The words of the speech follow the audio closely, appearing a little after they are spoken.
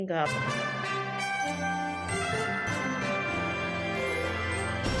up.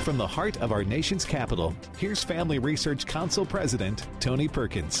 From the heart of our nation's capital, here's Family Research Council President Tony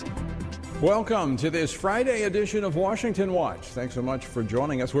Perkins. Welcome to this Friday edition of Washington Watch. Thanks so much for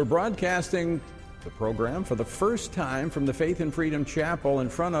joining us. We're broadcasting the program for the first time from the Faith and Freedom Chapel in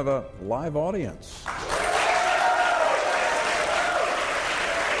front of a live audience.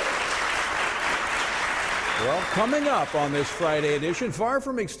 Well, coming up on this Friday edition, far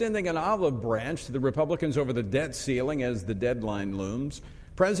from extending an olive branch to the Republicans over the debt ceiling as the deadline looms,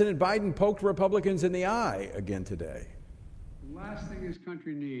 President Biden poked Republicans in the eye again today. The last thing this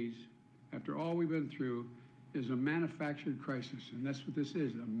country needs, after all we've been through, is a manufactured crisis. And that's what this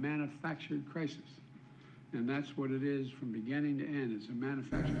is, a manufactured crisis. And that's what it is from beginning to end. It's a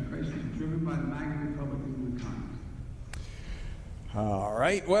manufactured crisis driven by the MAGA Republicans and the Congress. All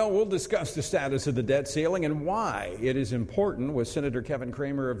right. Well, we'll discuss the status of the debt ceiling and why it is important with Senator Kevin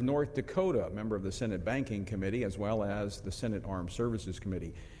Cramer of North Dakota, a member of the Senate Banking Committee, as well as the Senate Armed Services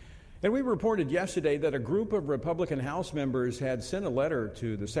Committee. And we reported yesterday that a group of Republican House members had sent a letter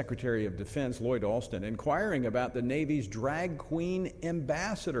to the Secretary of Defense, Lloyd Austin, inquiring about the Navy's drag queen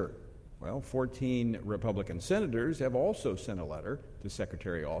ambassador. Well, 14 Republican senators have also sent a letter to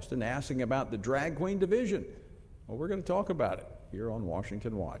Secretary Austin asking about the drag queen division. Well, we're going to talk about it here on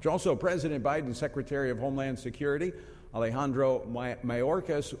Washington Watch. Also, President Biden's Secretary of Homeland Security, Alejandro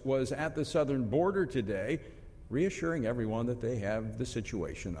Mayorkas, was at the southern border today, reassuring everyone that they have the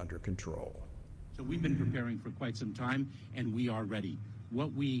situation under control. So we've been preparing for quite some time, and we are ready.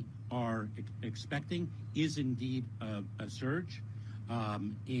 What we are expecting is indeed a surge,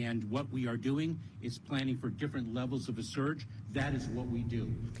 and what we are doing is planning for different levels of a surge. That is what we do.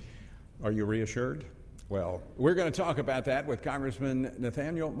 Are you reassured? Well, we're going to talk about that with Congressman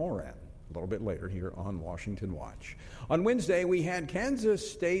Nathaniel Moran a little bit later here on Washington Watch. On Wednesday, we had Kansas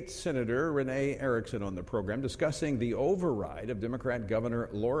State Senator Renee Erickson on the program discussing the override of Democrat Governor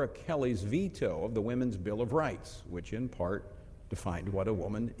Laura Kelly's veto of the Women's Bill of Rights, which in part defined what a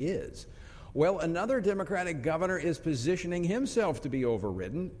woman is. Well, another Democratic governor is positioning himself to be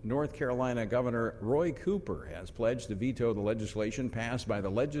overridden. North Carolina Governor Roy Cooper has pledged to veto the legislation passed by the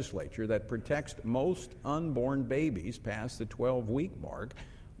legislature that protects most unborn babies past the 12-week mark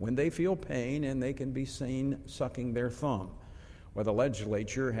when they feel pain and they can be seen sucking their thumb. Well, the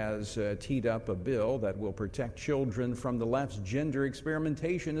legislature has teed up a bill that will protect children from the left's gender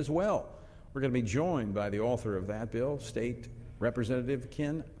experimentation as well. We're going to be joined by the author of that bill, State Representative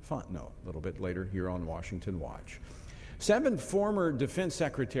Ken Fontenot, a little bit later here on Washington Watch. 7 former defense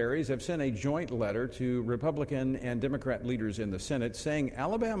secretaries have sent a joint letter to Republican and Democrat leaders in the Senate saying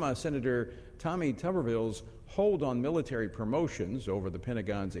Alabama Senator Tommy Tuberville's hold on military promotions over the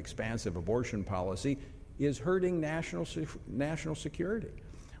Pentagon's expansive abortion policy is hurting national security.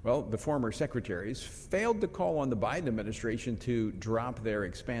 Well, the former secretaries failed to call on the Biden administration to drop their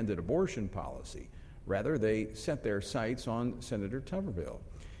expanded abortion policy. Rather, they set their sights on Senator Tuberville.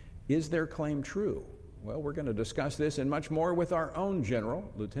 Is their claim true? Well, we're going to discuss this and much more with our own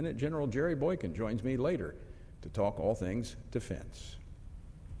general. Lieutenant General Jerry Boykin joins me later to talk all things defense.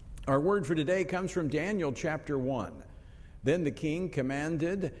 Our word for today comes from Daniel chapter 1. Then the king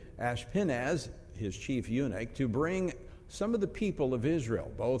commanded Ashpenaz, his chief eunuch, to bring some of the people of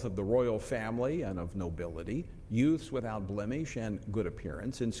Israel, both of the royal family and of nobility, youths without blemish and good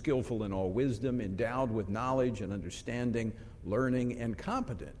appearance, and skillful in all wisdom, endowed with knowledge and understanding, learning, and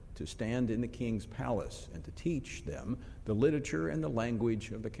competent to stand in the king's palace and to teach them the literature and the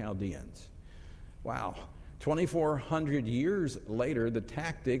language of the Chaldeans. Wow. 2,400 years later, the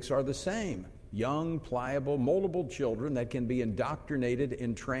tactics are the same. Young, pliable, moldable children that can be indoctrinated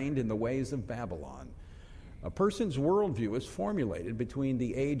and trained in the ways of Babylon. A person's worldview is formulated between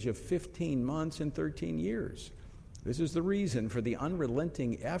the age of 15 months and 13 years. This is the reason for the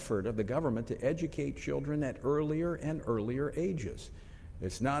unrelenting effort of the government to educate children at earlier and earlier ages.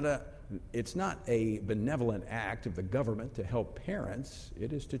 It's not a benevolent act of the government to help parents.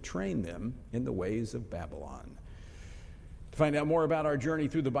 It is to train them in the ways of Babylon. To find out more about our journey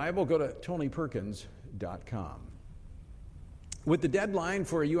through the Bible, go to tonyperkins.com. With the deadline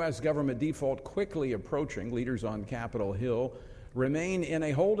for a U.S. government default quickly approaching, leaders on Capitol Hill remain in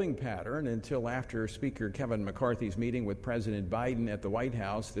a holding pattern until after Speaker Kevin McCarthy's meeting with President Biden at the White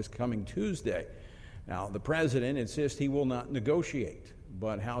House this coming Tuesday. Now, the president insists he will not negotiate,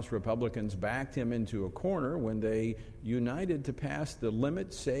 but House Republicans backed him into a corner when they united to pass the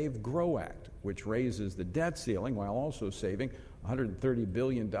Limit, Save, Grow Act, which raises the debt ceiling while also saving $130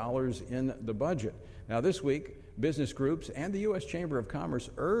 billion in the budget. Now, this week, business groups and the U.S. Chamber of Commerce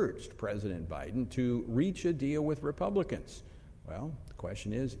urged President Biden to reach a deal with Republicans. Well, the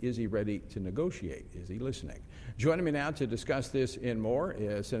question is he ready to negotiate? Is he listening? Joining me now to discuss this and more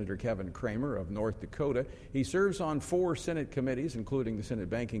is Senator Kevin Cramer of North Dakota. He serves on 4 Senate committees, including the Senate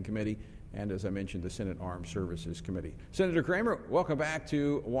Banking Committee and, as I mentioned, the Senate Armed Services Committee. Senator Cramer, welcome back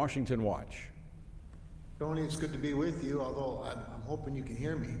to Washington Watch. Tony, it's good to be with you, although I'm hoping you can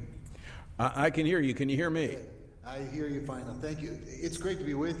hear me. I can hear you. Can you hear me? I hear you fine. Thank you. It's great to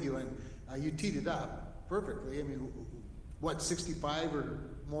be with you, and you teed it up perfectly. I mean, what, 65 or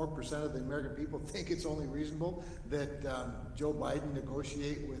more percent of the American people think it's only reasonable that Joe Biden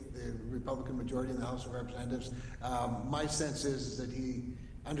negotiate with the Republican majority in the House of Representatives. My sense is that he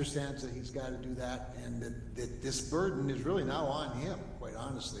understands that he's got to do that, and that this burden is really now on him, quite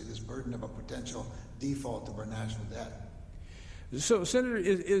honestly, this burden of a potential default of our national debt. So, Senator,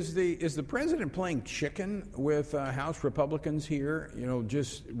 is the president playing chicken with House Republicans here,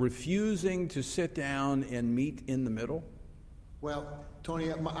 just refusing to sit down and meet in the middle? Well, Tony,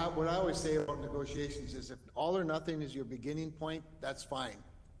 what I always say about negotiations is if all or nothing is your beginning point, that's fine.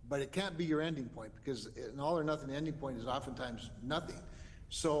 But it can't be your ending point, because an all or nothing ending point is oftentimes nothing.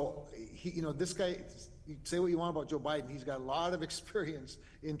 So, this guy, you say what you want about Joe Biden, he's got a lot of experience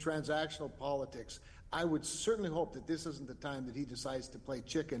in transactional politics. I would certainly hope that this isn't the time that he decides to play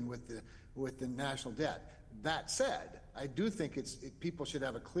chicken with the national debt. That said, I do think people should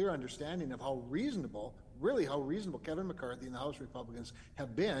have a clear understanding of how reasonable Kevin McCarthy and the House Republicans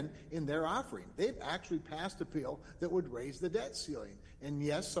have been in their offering. They've actually passed a bill that would raise the debt ceiling. And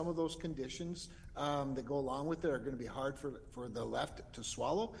yes, some of those conditions that go along with it are going to be hard for the left to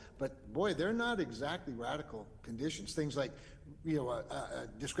swallow. But boy, they're not exactly radical conditions. Things like, a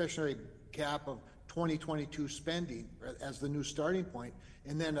discretionary cap of 2022 spending as the new starting point,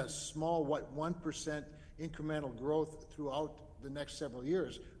 and then a small, 1% incremental growth throughout the next several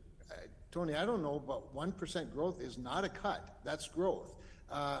years. Tony, I don't know, but 1% growth is not a cut. That's growth.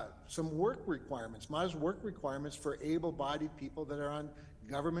 Some work requirements, modest work requirements for able-bodied people that are on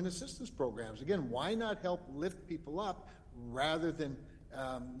government assistance programs. Again, why not help lift people up rather than,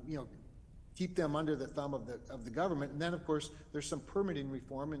 keep them under the thumb of the government? And then, of course, there's some permitting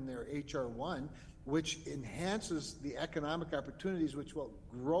reform in their H.R. 1, which enhances the economic opportunities, which will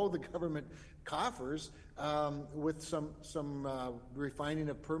grow the government coffers with some refining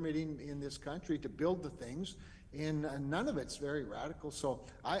of permitting in this country to build the things. And none of it's very radical. So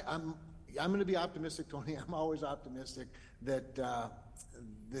I'm going to be optimistic, Tony. I'm always optimistic that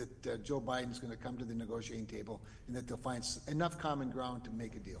Joe Biden's going to come to the negotiating table and that they'll find enough common ground to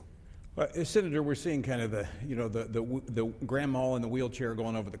make a deal. Senator, we're seeing kind of the grandma in the wheelchair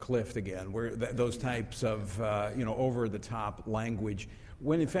going over the cliff again, where those types of over-the-top language.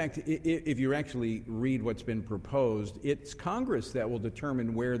 When in fact, if you actually read what's been proposed, it's Congress that will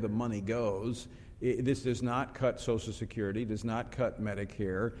determine where the money goes. This does not cut Social Security, does not cut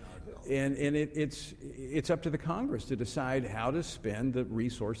Medicare, and it's up to the Congress to decide how to spend the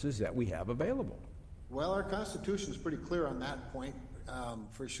resources that we have available. Well, our Constitution is pretty clear on that point.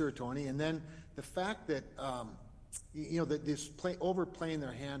 For sure, Tony. And then the fact that, that this overplaying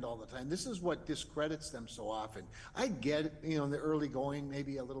their hand all the time, this is what discredits them so often. I get it, in the early going,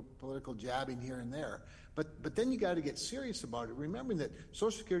 maybe a little political jabbing here and there. But then you got to get serious about it, remembering that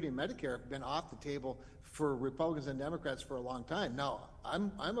Social Security and Medicare have been off the table for Republicans and Democrats for a long time. Now,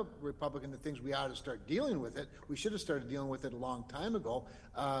 I'm a Republican that thinks we ought to start dealing with it. We should have started dealing with it a long time ago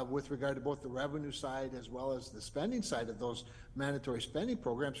with regard to both the revenue side as well as the spending side of those mandatory spending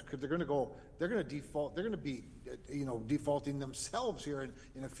programs, because they're going to be defaulting themselves here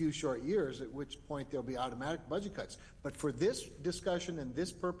in a few short years, at which point there'll be automatic budget cuts. But for this discussion and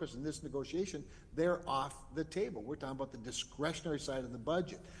this purpose and this negotiation, they're off the table. We're talking about the discretionary side of the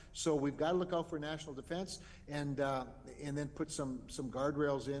budget. So we've got to look out for national defense and then put some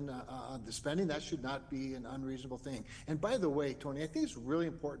guardrails in on the spending. That should not be an unreasonable thing. And by the way, Tony, I think it's really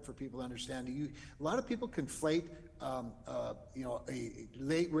important for people to understand. A lot of people conflate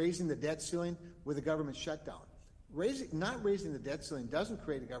raising the debt ceiling with a government shutdown. Not raising the debt ceiling doesn't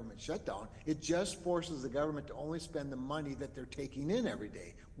create a government shutdown. It just forces the government to only spend the money that they're taking in every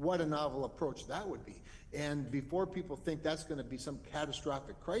day. What a novel approach that would be. And before people think that's going to be some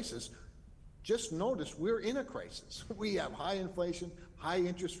catastrophic crisis, just notice we're in a crisis. We have high inflation, high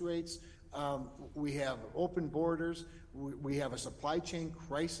interest rates, we have open borders, we have a supply chain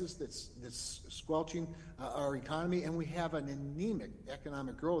crisis that's squelching our economy, and we have an anemic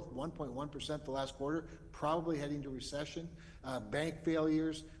economic growth, 1.1% the last quarter, probably heading to recession, bank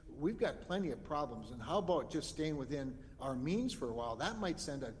failures. We've got plenty of problems, and how about just staying within our means for a while? That might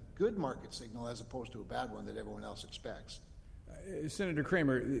send a good market signal as opposed to a bad one that everyone else expects. Senator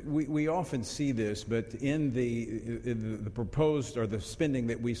Cramer, we often see this, but in the proposed or the spending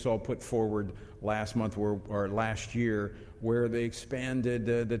that we saw put forward last month or last year, where they expanded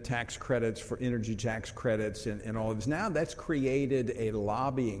the tax credits for energy tax credits and all of this, now that's created a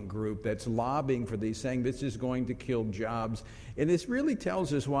lobbying group that's lobbying for these, saying this is going to kill jobs. And this really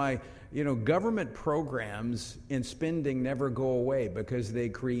tells us why, government programs and spending never go away, because they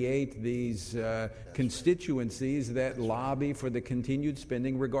create these constituencies that lobby for the continued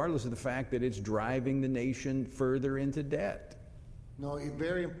spending, regardless of the fact that it's driving the nation further into debt. No, a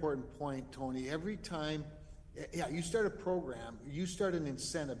very important point, Tony. Every time you start a program, you start an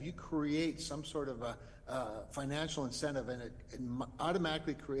incentive, you create some sort of a financial incentive, and it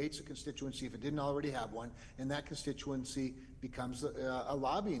automatically creates a constituency if it didn't already have one, and that constituency becomes a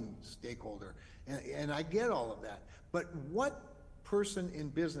lobbying stakeholder. And I get all of that. But what person in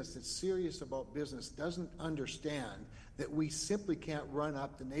business that's serious about business doesn't understand that we simply can't run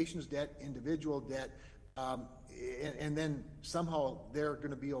up the nation's debt, individual debt, and then somehow they're going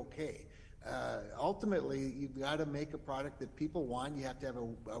to be okay? Ultimately, you've got to make a product that people want. You have to have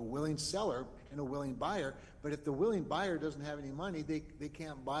a willing seller and a willing buyer. But if the willing buyer doesn't have any money, they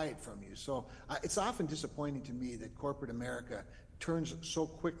can't buy it from you. So it's often disappointing to me that corporate America turns so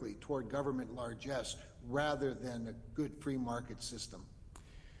quickly toward government largesse rather than a good free market system.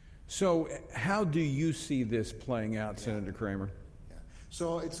 So how do you see this playing out, Senator Cramer? Yeah.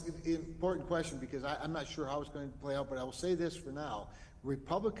 So it's an important question, because I'm not sure how it's going to play out, but I will say this for now.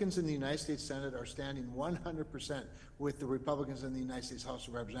 Republicans in the United States Senate are standing 100% with the Republicans in the United States House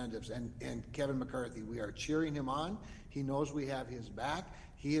of Representatives and Kevin McCarthy. We are cheering him on. He knows we have his back.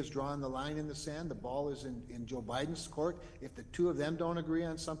 He has drawn the line in the sand. The ball is in Joe Biden's court. If the two of them don't agree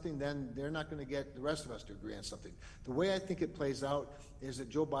on something, then they're not going to get the rest of us to agree on something. The way I think it plays out is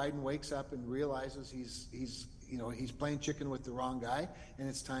that Joe Biden wakes up and realizes he's playing chicken with the wrong guy, and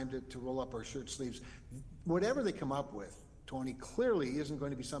it's time to roll up our shirt sleeves. Whatever they come up with, Tony, clearly isn't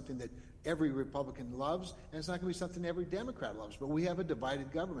going to be something that every Republican loves, and it's not going to be something every Democrat loves. But we have a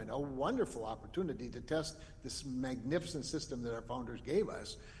divided government, a wonderful opportunity to test this magnificent system that our founders gave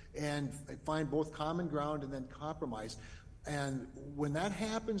us and find both common ground and then compromise. And when that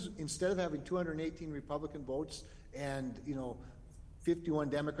happens, instead of having 218 Republican votes and 51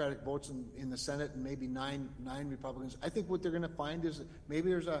 Democratic votes in the Senate and maybe nine Republicans, I think what they're going to find is maybe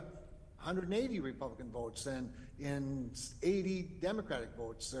there's 180 Republican votes and 80 Democratic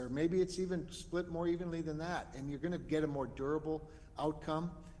votes, or maybe it's even split more evenly than that, and you're going to get a more durable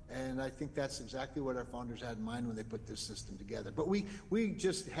outcome. And I think that's exactly what our founders had in mind when they put this system together. But we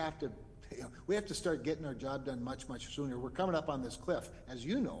just have to we have to start getting our job done much, much sooner. We're coming up on this cliff, as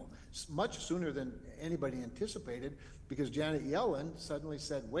you know, much sooner than anybody anticipated, because Janet Yellen suddenly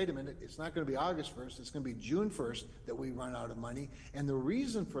said, wait a minute, it's not going to be August 1st, it's going to be June 1st that we run out of money. And the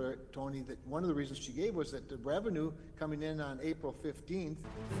reason for it, Tony, that one of the reasons she gave was that the revenue coming in on April 15th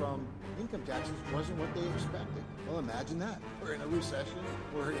from income taxes wasn't what they expected. Well, imagine that. We're in a recession,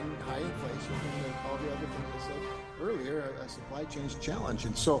 we're in high inflation, and all the other things I said earlier, a supply chain challenge.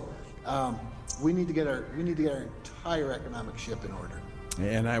 And so we need to get our entire economic ship in order.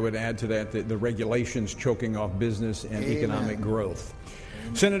 And I would add to that the regulations choking off business and Amen. Economic growth.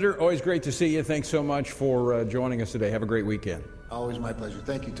 Amen. Senator, always great to see you. Thanks so much for joining us today. Have a great weekend. Always my pleasure.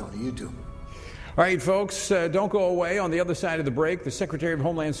 Thank you, Tony. You too. All right, folks, don't go away. On the other side of the break, the Secretary of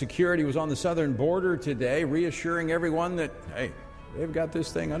Homeland Security was on the southern border today, reassuring everyone that, hey, they've got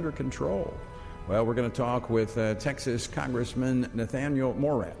this thing under control. Well, we're going to talk with Texas Congressman Nathaniel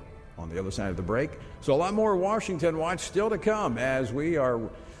Moran on the other side of the break. So a lot more Washington Watch still to come as we are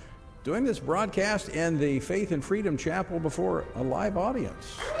doing this broadcast in the Faith and Freedom Chapel before a live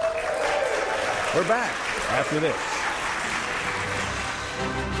audience. We're back after this.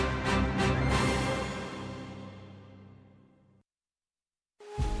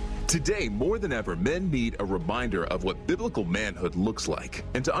 Today, more than ever, men need a reminder of what biblical manhood looks like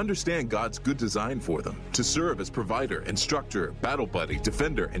and to understand God's good design for them, to serve as provider, instructor, battle buddy,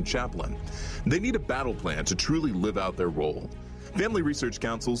 defender, and chaplain. They need a battle plan to truly live out their role. Family Research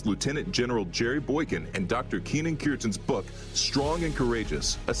Council's Lieutenant General Jerry Boykin and Dr. Keenan Kierton's book, Strong and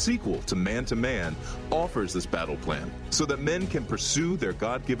Courageous, a sequel to Man, offers this battle plan so that men can pursue their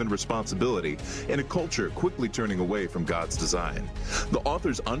God-given responsibility in a culture quickly turning away from God's design. The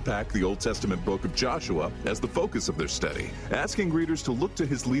authors unpack the Old Testament book of Joshua as the focus of their study, asking readers to look to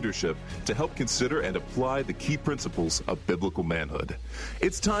his leadership to help consider and apply the key principles of biblical manhood.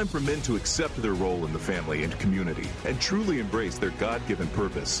 It's time for men to accept their role in the family and community and truly embrace their God-given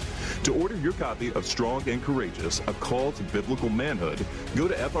purpose. To order your copy of Strong and Courageous, A Call to Biblical Manhood, go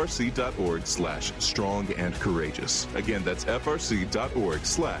to frc.org/strong and courageous. Again, that's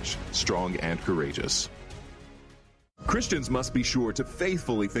frc.org/strong and courageous. Christians must be sure to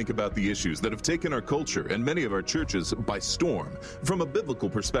faithfully think about the issues that have taken our culture and many of our churches by storm from a biblical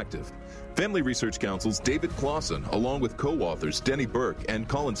perspective. Family Research Council's David Clausen, along with co-authors Denny Burke and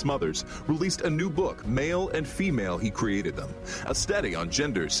Colin Smothers, released a new book, Male and Female, He Created Them, a study on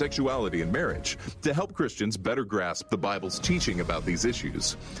gender, sexuality, and marriage to help Christians better grasp the Bible's teaching about these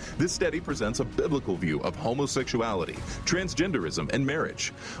issues. This study presents a biblical view of homosexuality, transgenderism, and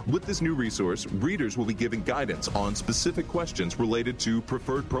marriage. With this new resource, readers will be given guidance on specific questions related to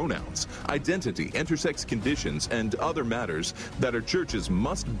preferred pronouns, identity, intersex conditions, and other matters that our churches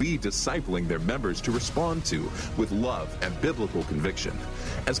must be discipling their members to respond to with love and biblical conviction.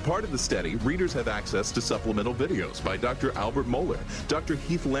 As part of the study, readers have access to supplemental videos by Dr. Albert Mohler, Dr.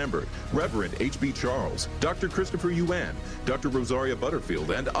 Heath Lambert, Reverend H.B. Charles, Dr. Christopher Yuan, Dr. Rosaria Butterfield,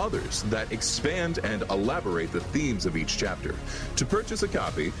 and others that expand and elaborate the themes of each chapter. To purchase a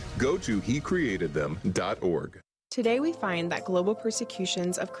copy, go to hecreatedthem.org. Today we find that global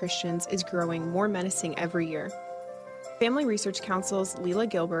persecutions of Christians is growing more menacing every year. Family Research Council's Leila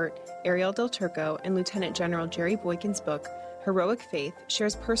Gilbert, Ariel Del Turco, and Lieutenant General Jerry Boykin's book, Heroic Faith,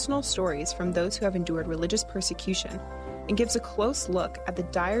 shares personal stories from those who have endured religious persecution and gives a close look at the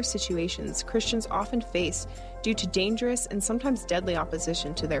dire situations Christians often face due to dangerous and sometimes deadly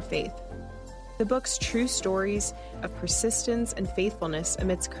opposition to their faith. The book's true stories of persistence and faithfulness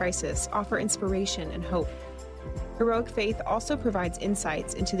amidst crisis offer inspiration and hope. Heroic Faith also provides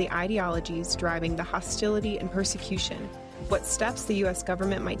insights into the ideologies driving the hostility and persecution, what steps the U.S.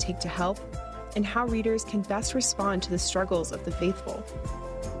 government might take to help, and how readers can best respond to the struggles of the faithful.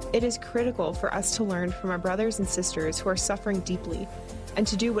 It is critical for us to learn from our brothers and sisters who are suffering deeply and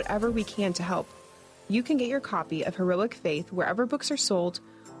to do whatever we can to help. You can get your copy of Heroic Faith wherever books are sold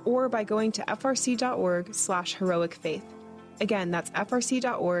or by going to frc.org/heroic faith. Again, that's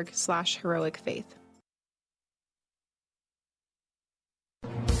frc.org/heroic faith.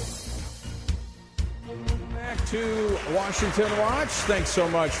 To Washington Watch. Thanks so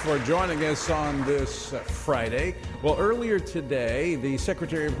much for joining us on this Friday. Well, earlier today, the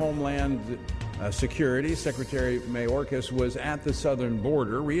Secretary of Homeland Security, Secretary Mayorkas, was at the southern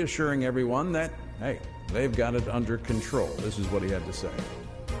border reassuring everyone that, hey, they've got it under control. This is what he had to say.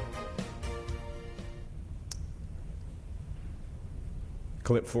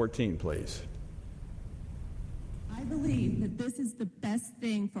 Clip 14, please. I believe that this is the best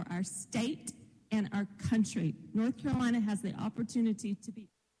thing for our state and our country. North Carolina has the opportunity to be.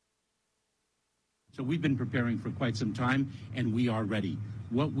 So we've been preparing for quite some time, and we are ready.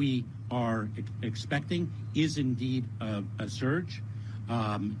 What we are expecting is indeed a surge,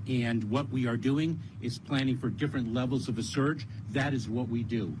 and what we are doing is planning for different levels of a surge. That is what we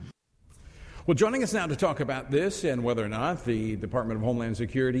do. Well, joining us now to talk about this and whether or not the Department of Homeland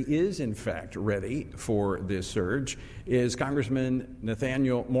Security is, in fact, ready for this surge is Congressman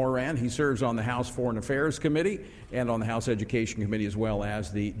Nathaniel Moran. He serves on the House Foreign Affairs Committee and on the House Education Committee, as well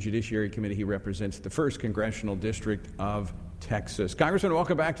as the Judiciary Committee. He represents the 1st Congressional District of Texas. Congressman,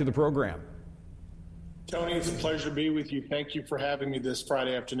 welcome back to the program. Tony, it's a pleasure to be with you. Thank you for having me this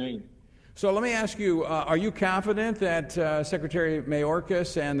Friday afternoon. So let me ask you, are you confident that Secretary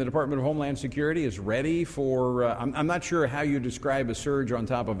Mayorkas and the Department of Homeland Security is ready for, I'm not sure how you describe a surge on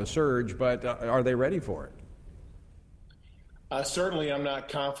top of a surge, but are they ready for it? Certainly, I'm not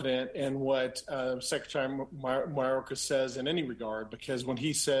confident in what Secretary Mayorkas says in any regard, because when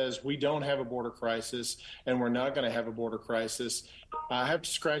he says we don't have a border crisis and we're not going to have a border crisis, I have to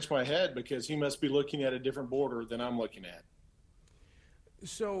scratch my head because he must be looking at a different border than I'm looking at.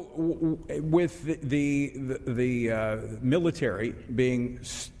 So with the military being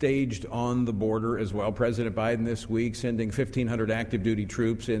staged on the border as well, President Biden this week sending 1,500 active duty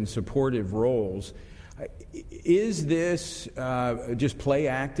troops in supportive roles, is this just play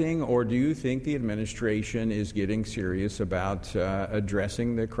acting, or do you think the administration is getting serious about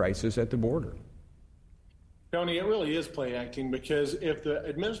addressing the crisis at the border? Tony, it really is play acting, because if the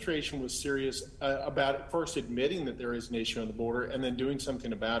administration was serious about first admitting that there is an issue on the border and then doing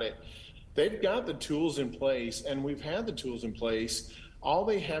something about it, they've got the tools in place, and we've had the tools in place. All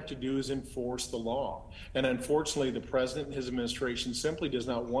they have to do is enforce the law. And unfortunately, the president and his administration simply does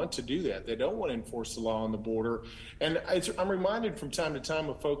not want to do that. They don't want to enforce the law on the border. And I'm reminded from time to time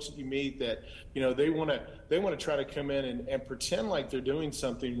of folks that you meet that, you know, they want to try to come in and pretend like they're doing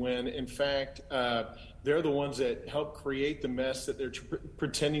something when, in fact, they're the ones that help create the mess that they're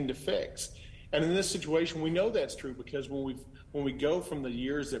pretending to fix. And in this situation, we know that's true, because when when we go from the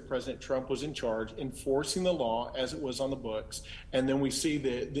years that President Trump was in charge, enforcing the law as it was on the books, and then we see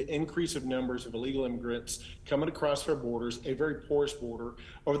the increase of numbers of illegal immigrants coming across our borders, a very porous border,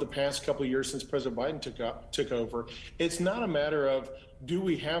 over the past couple of years since President Biden took over. It's not a matter of do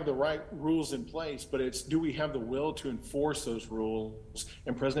we have the right rules in place, but it's do we have the will to enforce those rules,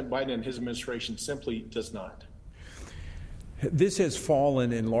 and President Biden and his administration simply does not. This has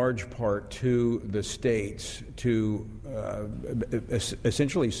fallen in large part to the states to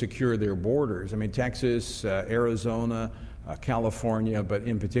essentially secure their borders. I mean, Texas, Arizona, California, but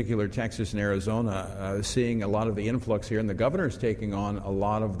in particular Texas and Arizona, seeing a lot of the influx here, and the governor's taking on a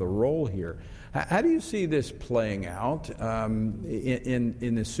lot of the role here. How do you see this playing out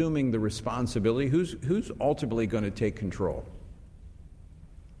in assuming the responsibility? Who's ultimately going to take control?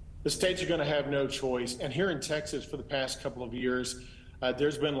 The states are going to have no choice. And here in Texas for the past couple of years,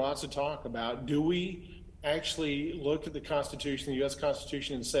 there's been lots of talk about, do we actually look at the Constitution, the U.S.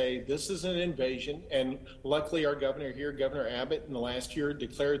 Constitution, and say this is an invasion? And luckily our governor here, Governor Abbott, in the last year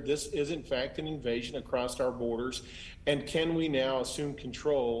declared this is in fact an invasion across our borders. And can we now assume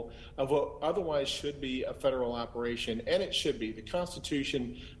control of what otherwise should be a federal operation? And it should be. The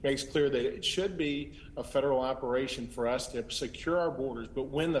Constitution makes clear that it should be a federal operation for us to secure our borders. But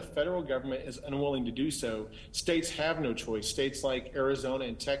when the federal government is unwilling to do so, states have no choice. States like Arizona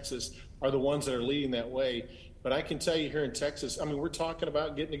and Texas are the ones that are leading that way. But I can tell you here in Texas, I mean, we're talking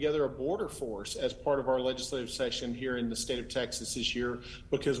about getting together a border force as part of our legislative session here in the state of Texas this year,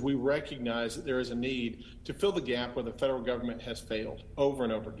 because we recognize that there is a need to fill the gap where the federal government has failed over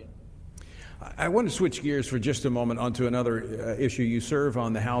and over again. I want to switch gears for just a moment onto another issue. You serve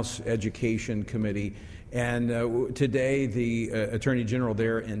on the House Education Committee, and today the Attorney General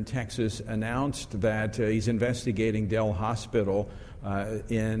there in Texas announced that he's investigating Dell Hospital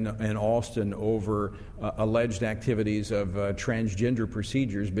in Austin over alleged activities of transgender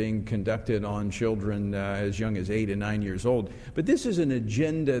procedures being conducted on children as young as 8 and 9 years old. But this is an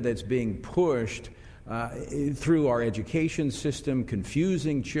agenda that's being pushed through our education system,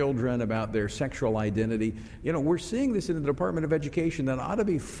 confusing children about their sexual identity. You know, we're seeing this in the Department of Education that ought to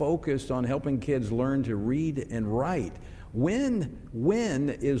be focused on helping kids learn to read and write. When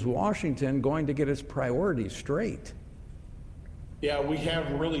is Washington going to get its priorities straight? Yeah, we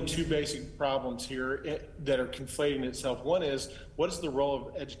have really two basic problems here that are conflating itself. One is, what is the role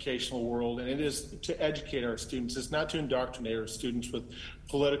of educational world? And it is to educate our students. It's not to indoctrinate our students with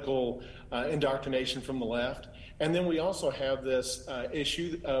political indoctrination from the left. And then we also have this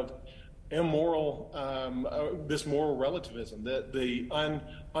issue of immoral, this moral relativism, the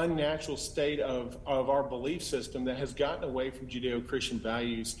unnatural state of our belief system that has gotten away from Judeo-Christian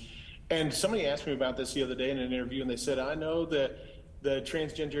values. And somebody asked me about this the other day in an interview, and they said, I know that the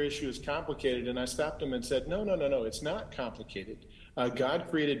transgender issue is complicated. And I stopped them and said, no, it's not complicated. God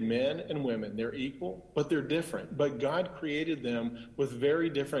created men and women. They're equal, but they're different. But God created them with very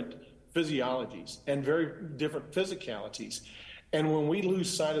different physiologies and very different physicalities. And when we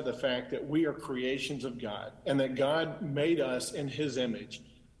lose sight of the fact that we are creations of God and that God made us in his image,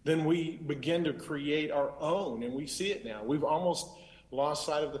 then we begin to create our own, and we see it now. We've almost lost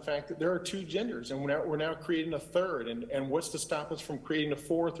sight of the fact that there are two genders, and we're now creating a third. And what's to stop us from creating a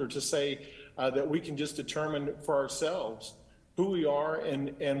fourth, or to say that we can just determine for ourselves who we are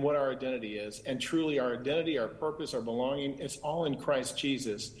and what our identity is. And truly our identity, our purpose, our belonging, it's all in Christ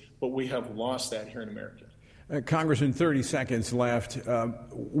Jesus, but we have lost that here in America. Congressman, 30 seconds left.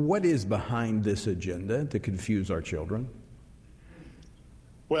 What is behind this agenda to confuse our children?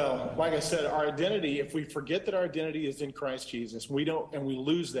 Well, like I said, our identity, if we forget that our identity is in Christ Jesus, we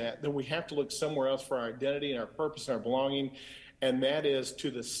lose that, then we have to look somewhere else for our identity and our purpose and our belonging, and that is to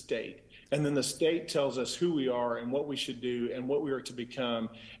the state. And then the state tells us who we are and what we should do and what we are to become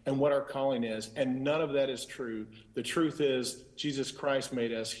and what our calling is. And none of that is true. The truth is Jesus Christ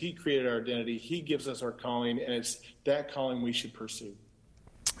made us. He created our identity. He gives us our calling, and it's that calling we should pursue.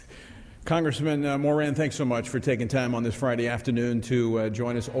 Congressman Moran, thanks so much for taking time on this Friday afternoon to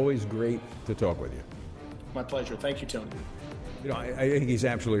join us. Always great to talk with you. My pleasure. Thank you, Tony. You know, I think he's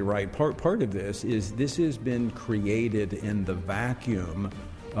absolutely right. Part of this has been created in the vacuum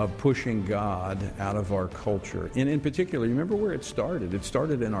of pushing God out of our culture. And in particular, you remember where it started? It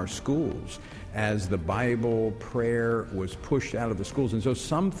started in our schools as the Bible, prayer was pushed out of the schools. And so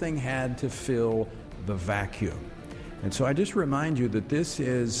something had to fill the vacuum. And so I just remind you that this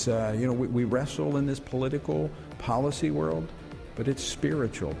is, we wrestle in this political policy world, but it's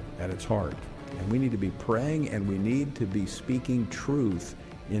spiritual at its heart. And we need to be praying, and we need to be speaking truth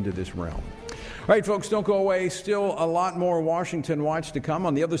into this realm. All right, folks, don't go away. Still a lot more Washington Watch to come.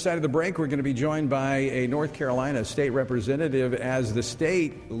 On the other side of the break, we're going to be joined by a North Carolina state representative as the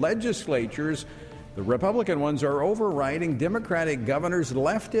state legislatures, the Republican ones, are overriding Democratic governors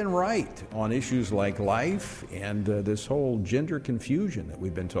left and right on issues like life and this whole gender confusion that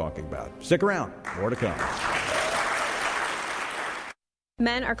we've been talking about. Stick around. More to come.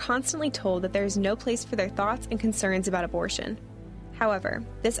 Men are constantly told that there is no place for their thoughts and concerns about abortion. However,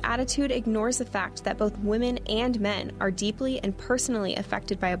 this attitude ignores the fact that both women and men are deeply and personally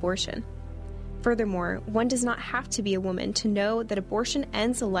affected by abortion. Furthermore, one does not have to be a woman to know that abortion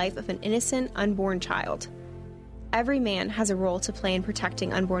ends the life of an innocent, unborn child. Every man has a role to play in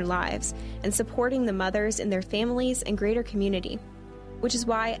protecting unborn lives and supporting the mothers in their families and greater community, which is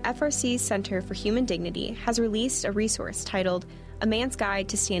why FRC's Center for Human Dignity has released a resource titled A Man's Guide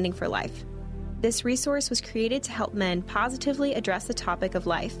to Standing for Life. This resource was created to help men positively address the topic of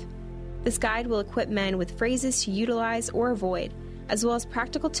life. This guide will equip men with phrases to utilize or avoid, as well as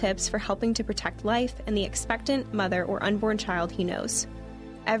practical tips for helping to protect life and the expectant mother or unborn child he knows.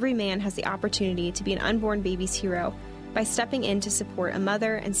 Every man has the opportunity to be an unborn baby's hero by stepping in to support a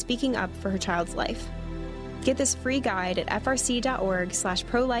mother and speaking up for her child's life. Get this free guide at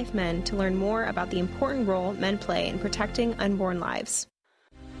frc.org/prolifemen to learn more about the important role men play in protecting unborn lives.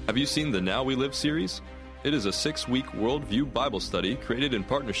 Have you seen the Now We Live series? It is a 6-week worldview Bible study created in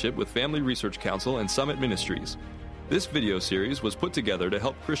partnership with Family Research Council and Summit Ministries. This video series was put together to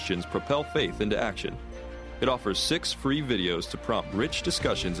help Christians propel faith into action. It offers 6 free videos to prompt rich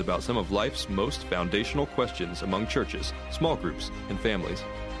discussions about some of life's most foundational questions among churches, small groups, and families.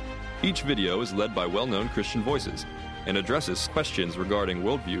 Each video is led by well-known Christian voices and addresses questions regarding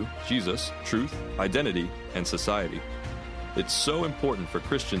worldview, Jesus, truth, identity, and society. It's so important for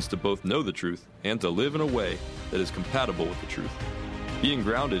Christians to both know the truth and to live in a way that is compatible with the truth. Being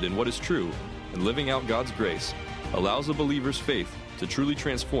grounded in what is true and living out God's grace allows a believer's faith to truly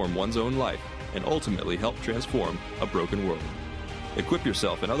transform one's own life and ultimately help transform a broken world. Equip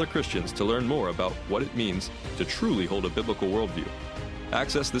yourself and other Christians to learn more about what it means to truly hold a biblical worldview.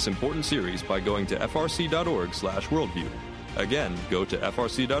 Access this important series by going to frc.org/worldview. Again, go to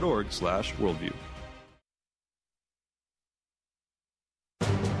frc.org/worldview.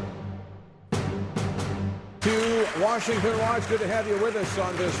 To Washington Watch, good to have you with us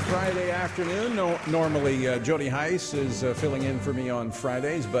on this Friday afternoon. Normally, Jody Heiss is filling in for me on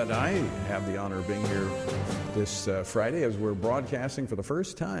Fridays, but I have the honor of being here this Friday as we're broadcasting for the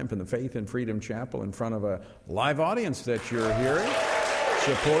first time from the Faith and Freedom Chapel in front of a live audience that you're hearing,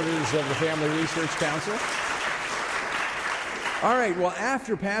 supporters of the Family Research Council. All right, well,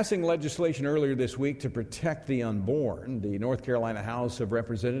 after passing legislation earlier this week to protect the unborn, the North Carolina House of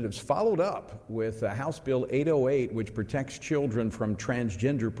Representatives followed up with House Bill 808, which protects children from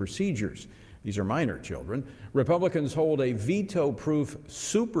transgender procedures. These are minor children. Republicans hold a veto-proof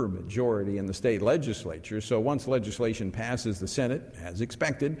supermajority in the state legislature, so once legislation passes the Senate, as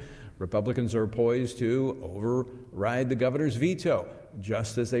expected, Republicans are poised to override the governor's veto,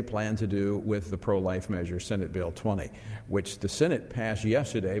 just as they plan to do with the pro-life measure, Senate Bill 20, which the Senate passed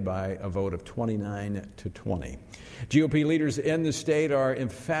yesterday by a vote of 29-20. GOP leaders in the state are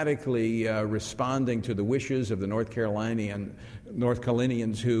emphatically responding to the wishes of the North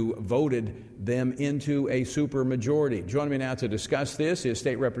Carolinians who voted them into a supermajority. Joining me now to discuss this is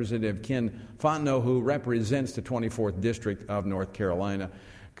State Representative Ken Fontenot, who represents the 24th District of North Carolina.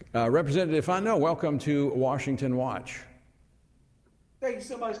 Representative Fontenot, welcome to Washington Watch. Thank you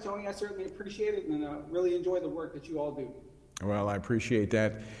so much, Tony. I certainly appreciate it and really enjoy the work that you all do. Well, I appreciate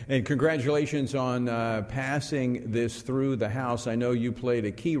that. And congratulations on passing this through the House. I know you played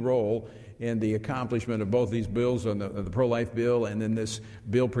a key role in the accomplishment of both these bills, on the pro-life bill and then this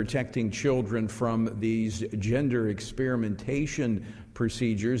bill protecting children from these gender experimentation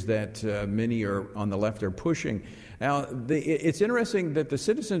procedures that many on the left are pushing. Now, it's interesting that the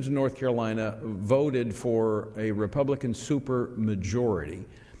citizens of North Carolina voted for a Republican supermajority.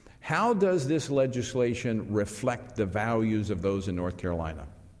 How does this legislation reflect the values of those in North Carolina?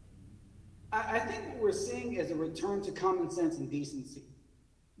 I think what we're seeing is a return to common sense and decency.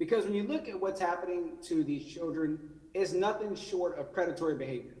 Because when you look at what's happening to these children, it's nothing short of predatory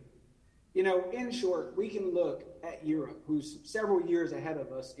behavior. You know, in short, we can look at Europe, who's several years ahead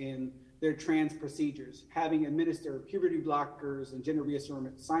of us in their trans procedures, having administered puberty blockers and gender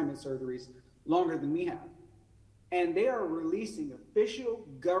reassignment surgeries longer than we have. And they are releasing official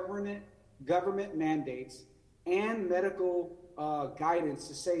government mandates and medical guidance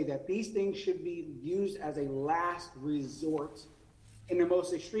to say that these things should be used as a last resort in the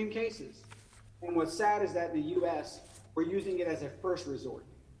most extreme cases. And what's sad is that in the U.S., we're using it as a first resort.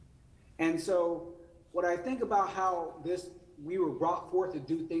 And so what I think about how we were brought forth to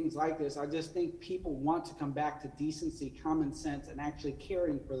do things like this, I just think people want to come back to decency, common sense, and actually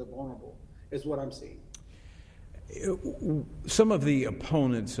caring for the vulnerable is what I'm seeing. Some of the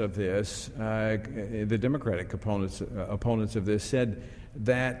opponents of this, the Democratic opponents of this, said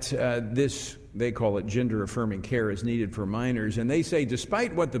that this, they call it gender-affirming care, is needed for minors. And they say,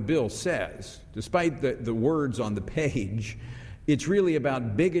 despite what the bill says, despite the words on the page, it's really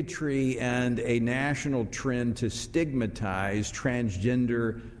about bigotry and a national trend to stigmatize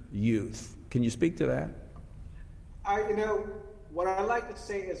transgender youth. Can you speak to that? What I like to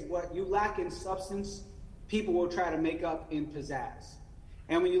say is what you lack in substance, people will try to make up in pizzazz.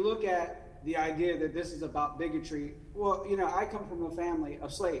 And when you look at the idea that this is about bigotry, well, I come from a family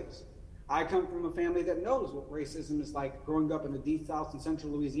of slaves. I come from a family that knows what racism is like growing up in the deep South and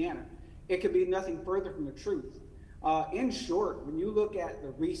central Louisiana. It could be nothing further from the truth. In short, when you look at the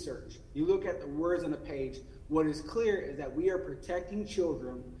research, you look at the words on the page, what is clear is that we are protecting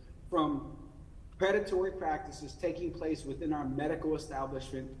children from predatory practices taking place within our medical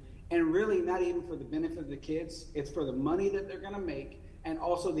establishment, and really not even for the benefit of the kids. It's for the money that they're going to make and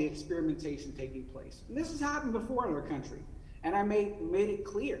also the experimentation taking place. And this has happened before in our country. And I made it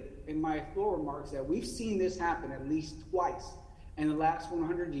clear in my floor remarks that we've seen this happen at least twice in the last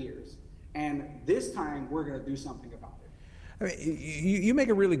 100 years. And this time we're going to do something about it. I mean, you make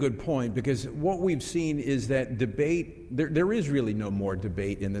a really good point, because what we've seen is that debate, there is really no more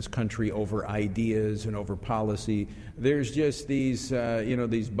debate in this country over ideas and over policy. There's just these,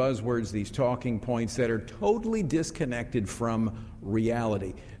 these buzzwords, these talking points that are totally disconnected from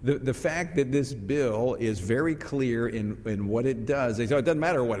reality. The fact that this bill is very clear in what it does, they say, it doesn't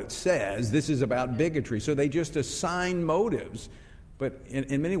matter what it says, this is about bigotry. So they just assign motives, but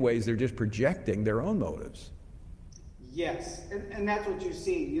in many ways they're just projecting their own motives. Yes, and that's what you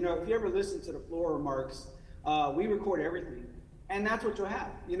see. If you ever listen to the floor remarks, we record everything, and that's what you'll have.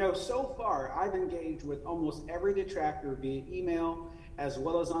 So far, I've engaged with almost every detractor via email as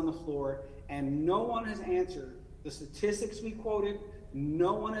well as on the floor, and no one has answered the statistics we quoted.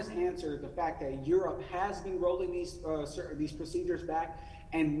 No one has answered the fact that Europe has been rolling these procedures back,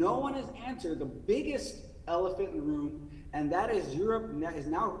 and no one has answered the biggest elephant in the room, and that is Europe is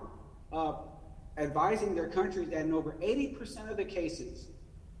now advising their countries that in over 80% of the cases,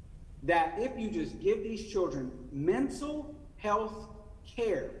 that if you just give these children mental health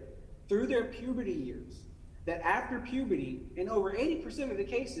care through their puberty years, that after puberty, in over 80% of the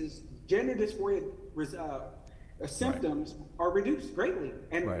cases, gender dysphoria symptoms are reduced greatly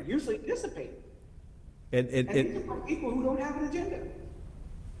and usually dissipate. And these are from people who don't have an agenda.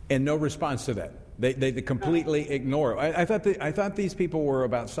 And no response to that. They completely ignore it. I thought these people were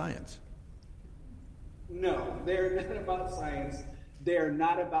about science. No, they're not about science. They're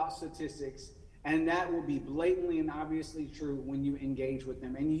not about statistics. And that will be blatantly and obviously true when you engage with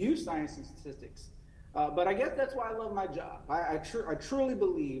them and you use science and statistics. But I guess that's why I love my job. I truly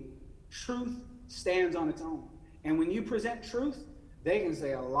believe truth stands on its own. And when you present truth, they can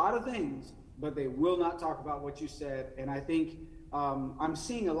say a lot of things, but they will not talk about what you said. And I think I'm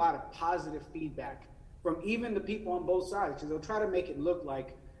seeing a lot of positive feedback from even the people on both sides, because they'll try to make it look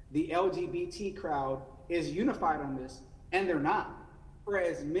like the LGBT crowd is unified on this, and they're not. For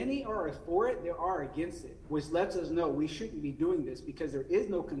as many are for it, there are against it, which lets us know we shouldn't be doing this because there is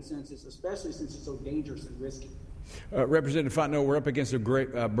no consensus, especially since it's so dangerous and risky. Representative Fontenot, we're up against a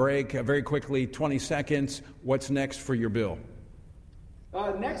great break. Very quickly, 20 seconds. What's next for your bill?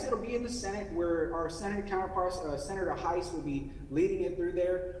 Next, it'll be in the Senate, where our Senate counterparts, Senator Heiss, will be leading it through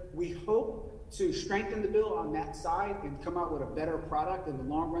there. We hope to strengthen the bill on that side and come out with a better product in the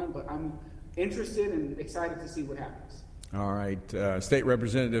long run, but I'm interested and excited to see what happens. All right. State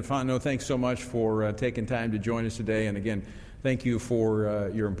Representative Fontenot, thanks so much for taking time to join us today. And again, thank you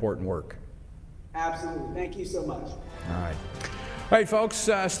for your important work. Absolutely. Thank you so much. All right. All right, folks,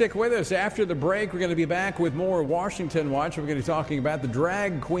 stick with us. After the break, we're going to be back with more Washington Watch. We're going to be talking about the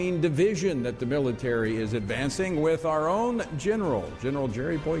drag queen division that the military is advancing with our own General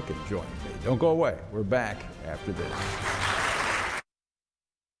Jerry Boykin joins me. Don't go away. We're back after this.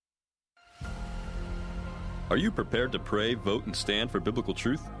 Are you prepared to pray, vote, and stand for biblical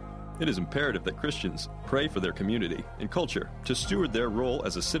truth? It is imperative that Christians pray for their community and culture, to steward their role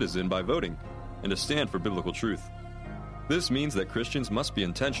as a citizen by voting, and to stand for biblical truth. This means that Christians must be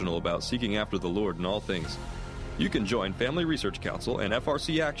intentional about seeking after the Lord in all things. You can join Family Research Council and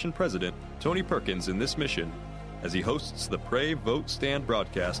FRC Action President Tony Perkins in this mission as he hosts the Pray, Vote, Stand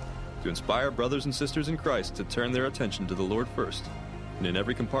broadcast to inspire brothers and sisters in Christ to turn their attention to the Lord first and in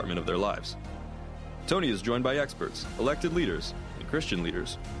every compartment of their lives. Tony is joined by experts, elected leaders, and Christian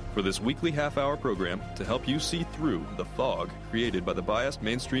leaders for this weekly half-hour program to help you see through the fog created by the biased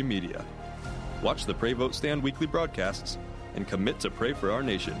mainstream media. Watch the Pray Vote Stand weekly broadcasts and commit to pray for our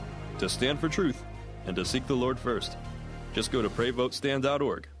nation, to stand for truth, and to seek the Lord first. Just go to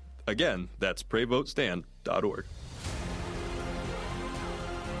PrayVoteStand.org. Again, that's PrayVoteStand.org.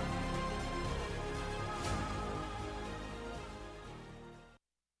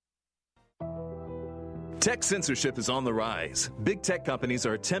 Tech censorship is on the rise. Big tech companies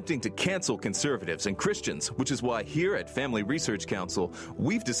are attempting to cancel conservatives and Christians, which is why here at Family Research Council,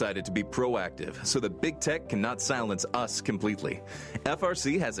 we've decided to be proactive so that big tech cannot silence us completely.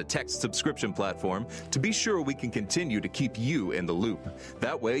 FRC has a text subscription platform to be sure we can continue to keep you in the loop.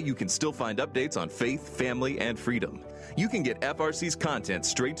 That way, you can still find updates on faith, family, and freedom. You can get FRC's content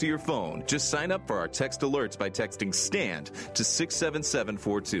straight to your phone. Just sign up for our text alerts by texting STAND to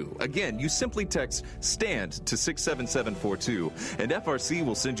 67742. Again, you simply text STAND to 67742, and FRC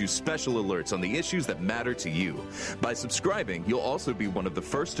will send you special alerts on the issues that matter to you. By subscribing, you'll also be one of the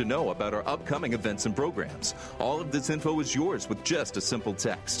first to know about our upcoming events and programs. All of this info is yours with just a simple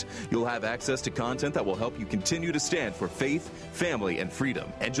text. You'll have access to content that will help you continue to stand for faith, family, and freedom,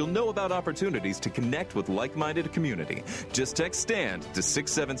 and you'll know about opportunities to connect with like-minded community. Just text STAND to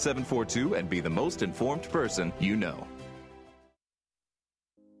 67742 and be the most informed person you know.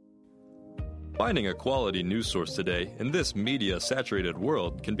 Finding a quality news source today in this media-saturated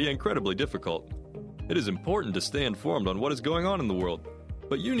world can be incredibly difficult. It is important to stay informed on what is going on in the world,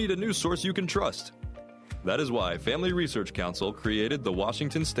 but you need a news source you can trust. That is why Family Research Council created the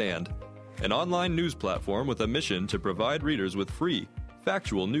Washington Stand, an online news platform with a mission to provide readers with free,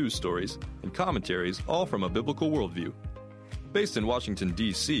 factual news stories and commentaries, all from a biblical worldview. Based in Washington,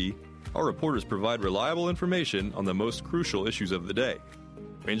 D.C., our reporters provide reliable information on the most crucial issues of the day,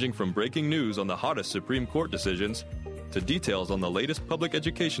 ranging from breaking news on the hottest Supreme Court decisions to details on the latest public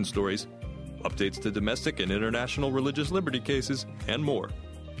education stories, updates to domestic and international religious liberty cases, and more.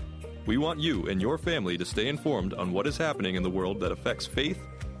 We want you and your family to stay informed on what is happening in the world that affects faith,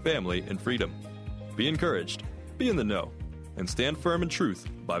 family, and freedom. Be encouraged, be in the know, and stand firm in truth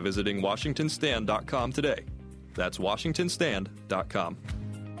by visiting WashingtonStand.com today. That's WashingtonStand.com.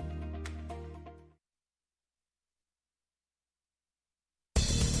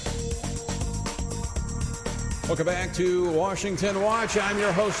 Welcome back to Washington Watch. I'm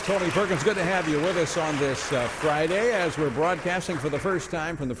your host, Tony Perkins. Good to have you with us on this Friday as we're broadcasting for the first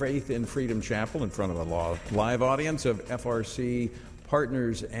time from the Faith and Freedom Chapel in front of a live audience of FRC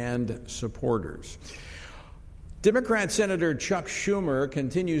partners and supporters. Democrat Senator Chuck Schumer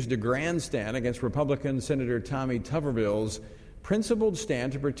continues to grandstand against Republican Senator Tommy Tuberville's principled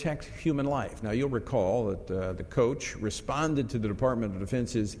stand to protect human life. Now, you'll recall that the coach responded to the Department of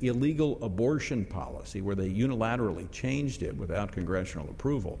Defense's illegal abortion policy, where they unilaterally changed it without congressional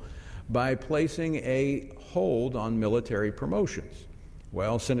approval, by placing a hold on military promotions.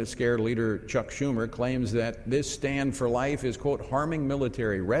 Well, Senate Scared Leader Chuck Schumer claims that this stand for life is, quote, harming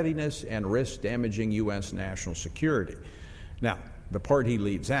military readiness and risks damaging U.S. national security. Now, the part he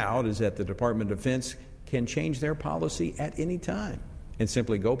leaves out is that the Department of Defense can change their policy at any time and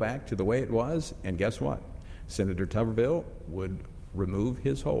simply go back to the way it was, and guess what? Senator Tuberville would remove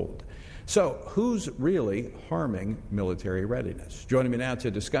his hold. So, who's really harming military readiness? Joining me now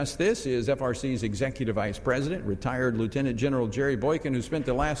to discuss this is FRC's Executive Vice President, retired Lieutenant General Jerry Boykin, who spent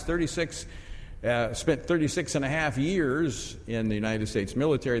the last 36 and a half years in the United States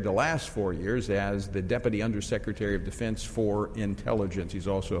military, the last 4 years as the Deputy Undersecretary of Defense for Intelligence. He's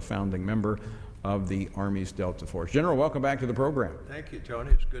also a founding member of the Army's Delta Force. General, welcome back to the program. Thank you,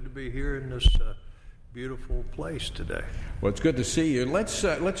 Tony. It's good to be here in this beautiful place today. Well, it's good to see you. Let's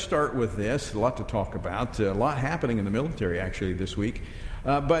start with this. A lot to talk about. A lot happening in the military, actually, this week.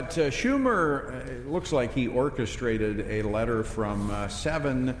 But Schumer, looks like he orchestrated a letter from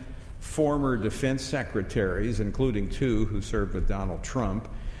 7 former defense secretaries, including 2 who served with Donald Trump,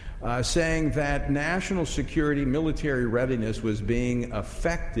 saying that national security, military readiness was being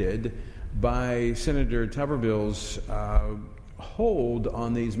affected by Senator Tuberville's hold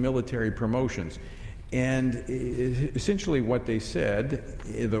on these military promotions. And essentially what they said,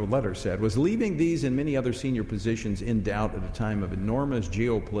 the letter said, was leaving these and many other senior positions in doubt at a time of enormous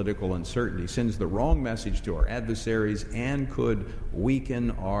geopolitical uncertainty sends the wrong message to our adversaries and could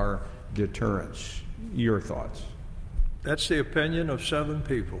weaken our deterrence. Your thoughts? That's the opinion of 7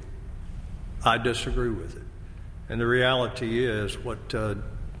 people. I disagree with it. And the reality is what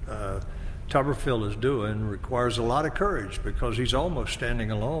Tuberville is doing requires a lot of courage, because he's almost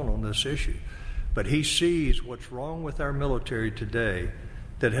standing alone on this issue. But he sees what's wrong with our military today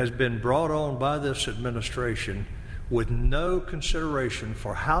that has been brought on by this administration with no consideration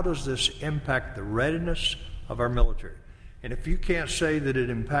for how does this impact the readiness of our military. And if you can't say that it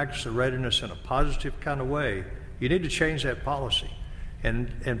impacts the readiness in a positive kind of way, you need to change that policy.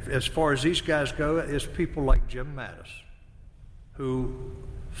 And as far as these guys go, it's people like Jim Mattis, who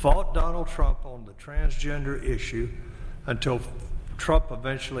fought Donald Trump on the transgender issue until Trump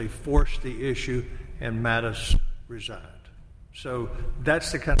eventually forced the issue and Mattis resigned. So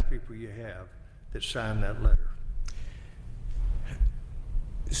that's the kind of people you have that signed that letter.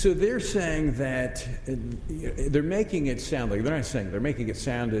 So they're saying that they're making it sound like, they're not saying, they're making it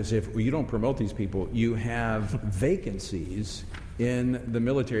sound as if you don't promote these people, you have vacancies in the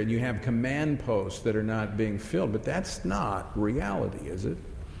military and you have command posts that are not being filled. But that's not reality, is it?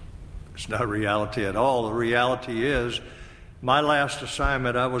 It's not reality at all. The reality is, my last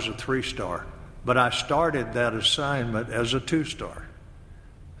assignment, I was a 3-star, but I started that assignment as a 2-star.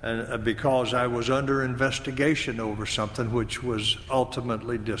 And because I was under investigation over something which was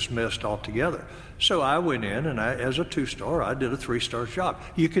ultimately dismissed altogether. So I went in and as a 2-star, I did a 3-star job.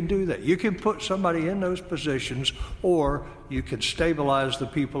 You can do that. You can put somebody in those positions, or you can stabilize the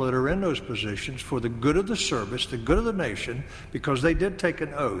people that are in those positions for the good of the service, the good of the nation, because they did take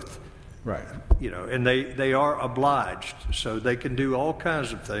an oath. Right. You know, and they are obliged, so they can do all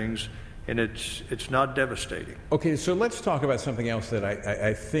kinds of things. And it's not devastating. Okay, so let's talk about something else that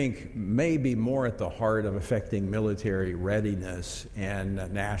I think may be more at the heart of affecting military readiness and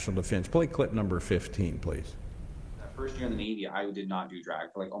national defense. Play clip number 15, please. That first year in the Navy, I did not do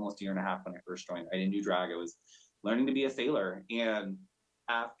drag for like almost a year and a half when I first joined. I didn't do drag. I was learning to be a sailor. And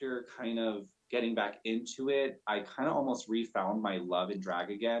after kind of getting back into it, I kind of almost refound my love in drag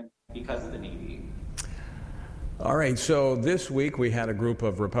again because of the Navy. All right, so this week we had a group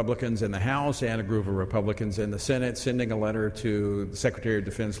of Republicans in the House and a group of Republicans in the Senate sending a letter to the Secretary of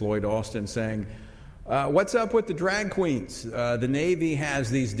Defense Lloyd Austin saying, what's up with the drag queens? The Navy has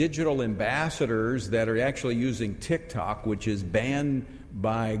these digital ambassadors that are actually using TikTok, which is banned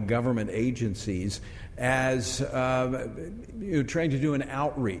by government agencies, as trying to do an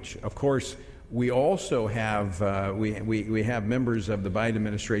outreach. Of course, we also have we have members of the Biden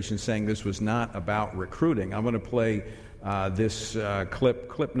administration saying this was not about recruiting. I'm going to play this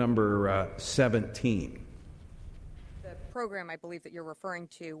clip number 17. The program I believe that you're referring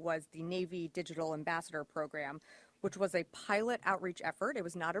to was the Navy Digital Ambassador Program, which was a pilot outreach effort. It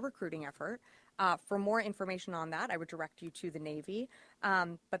was not a recruiting effort. For more information on that, I would direct you to the Navy.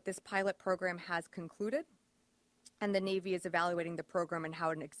 But this pilot program has concluded, and the Navy is evaluating the program and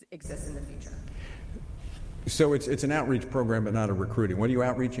how it exists in the future. So it's an outreach program, but not a recruiting. What are you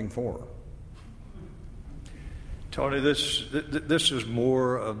outreaching for? Tony, this is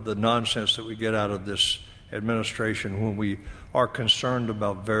more of the nonsense that we get out of this administration when we are concerned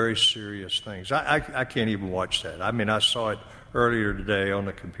about very serious things. I can't even watch that. I mean, I saw it earlier today on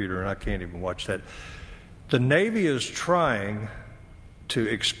the computer, and I can't even watch that. The Navy is trying to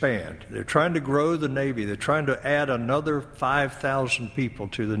expand. They're trying to grow the Navy. They're trying to add another 5,000 people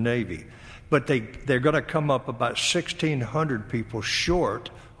to the Navy. But they're going to come up about 1,600 people short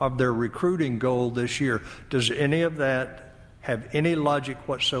of their recruiting goal this year. Does any of that have any logic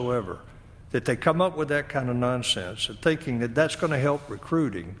whatsoever? That they come up with that kind of nonsense and thinking that that's going to help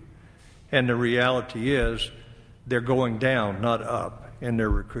recruiting, and the reality is they're going down, not up, in their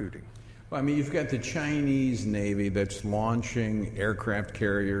recruiting. Well, I mean, you've got the Chinese Navy that's launching aircraft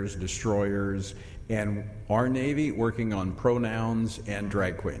carriers, destroyers, and our Navy working on pronouns and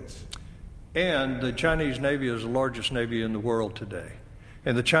drag queens. And the Chinese Navy is the largest Navy in the world today.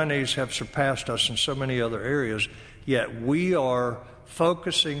 And the Chinese have surpassed us in so many other areas, yet we are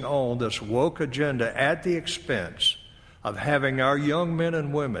focusing on this woke agenda at the expense of having our young men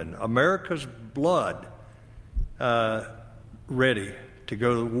and women, America's blood, ready to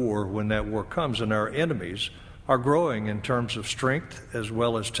go to war when that war comes. And our enemies are growing in terms of strength as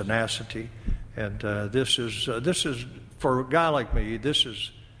well as tenacity. And this is for a guy like me, this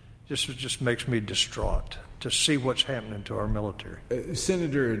just makes me distraught to see what's happening to our military.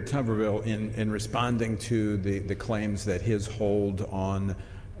 Senator Tuberville, in responding to the claims that his hold on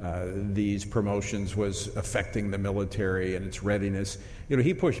these promotions was affecting the military and its readiness,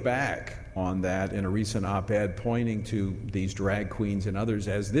 he pushed back on that in a recent op-ed, pointing to these drag queens and others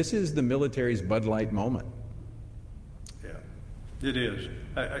as this is the military's Bud Light moment. Yeah, it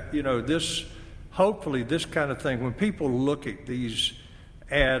is. Hopefully this kind of thing, when people look at these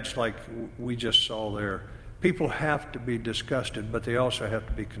ads like we just saw there, people have to be disgusted, but they also have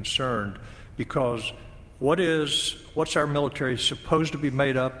to be concerned, because what's our military supposed to be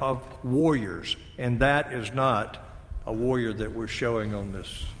made up of? Warriors, and that is not a warrior that we're showing on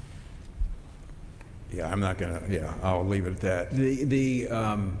this. Yeah, I'm not gonna. Yeah, I'll leave it at that.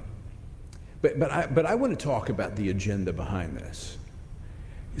 But I want to talk about the agenda behind this.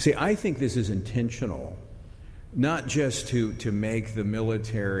 See, I think this is intentional, not just to make the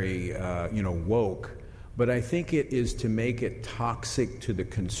military, woke, but I think it is to make it toxic to the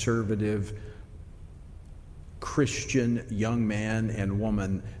conservative Christian young man and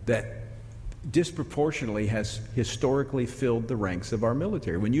woman that disproportionately has historically filled the ranks of our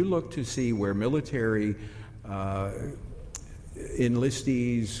military. When you look to see where military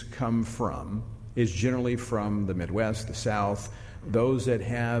enlistees come from, is generally from the Midwest, the South, those that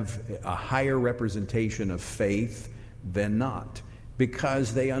have a higher representation of faith than not,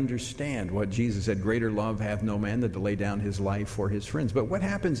 because they understand what Jesus said, greater love hath no man than to lay down his life for his friends. But what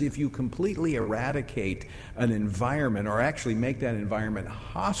happens if you completely eradicate an environment, or actually make that environment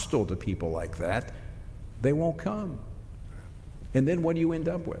hostile to people like that? They won't come. And then what do you end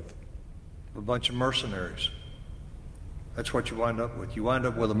up with? A bunch of mercenaries. That's what you wind up with. You wind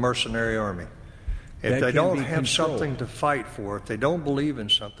up with a mercenary army. If they don't have something to fight for, if they don't believe in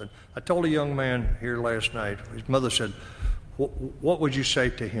something. I told a young man here last night, his mother said, what would you say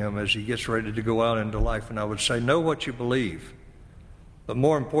to him as he gets ready to go out into life? And I would say, know what you believe, but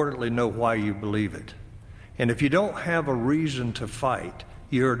more importantly, know why you believe it. And if you don't have a reason to fight,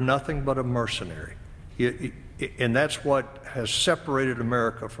 you're nothing but a mercenary. And that's what has separated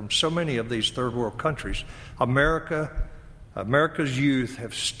America from so many of these third world countries. America's youth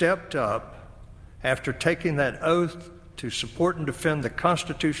have stepped up after taking that oath to support and defend the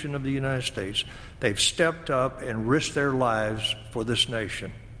Constitution of the United States. They've stepped up and risked their lives for this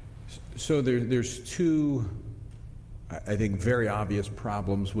nation. So there's two, I think, very obvious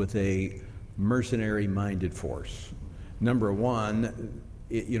problems with a mercenary-minded force. Number one,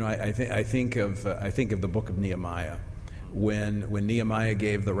 I think of the book of Nehemiah, when Nehemiah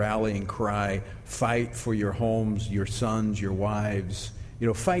gave the rallying cry, "Fight for your homes, your sons, your wives."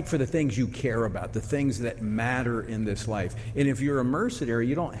 Fight for the things you care about, the things that matter in this life. And if you're a mercenary,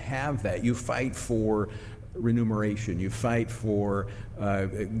 you don't have that. You fight for remuneration. You fight for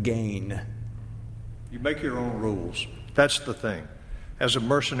gain. You make your own rules. That's the thing. As a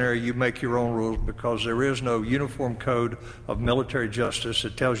mercenary, you make your own rules because there is no uniform code of military justice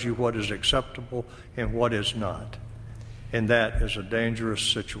that tells you what is acceptable and what is not. And that is a dangerous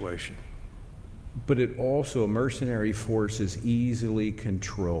situation. But it also, a mercenary force is easily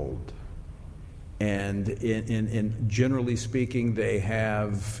controlled. And in generally speaking, they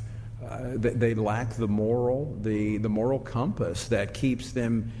have, they lack the moral compass that keeps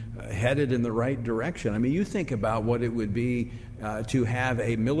them headed in the right direction. I mean, you think about what it would be to have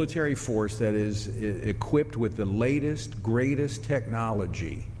a military force that is equipped with the latest, greatest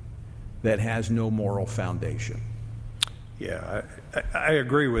technology that has no moral foundation. Yeah, I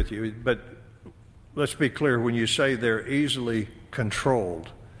agree with you, but let's be clear, when you say they're easily controlled,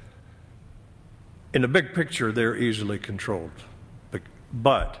 in the big picture, they're easily controlled.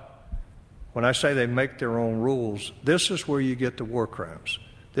 But when I say they make their own rules, this is where you get the war crimes.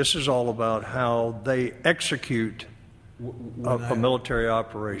 This is all about how they execute a military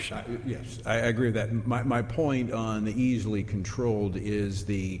operation. Yes, I agree with that. My point on the easily controlled is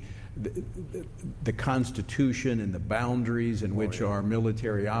the Constitution and the boundaries in which our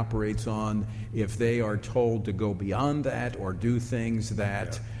military operates on. If they are told to go beyond that or do things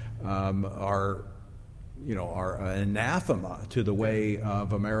that are anathema to the way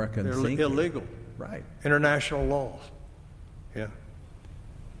of American thinking. They're illegal. Right. International laws. Yeah.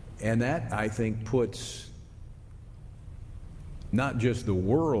 And that, I think, puts not just the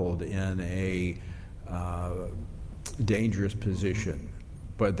world in a dangerous position,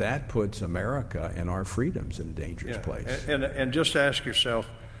 but that puts America and our freedoms in a dangerous place. And just ask yourself,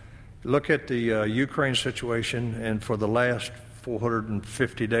 look at the Ukraine situation, and for the last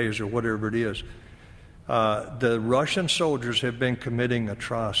 450 days or whatever it is, the Russian soldiers have been committing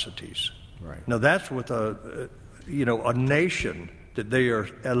atrocities. Right. Now that's with a nation that they are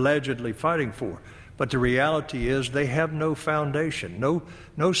allegedly fighting for. But the reality is they have no foundation,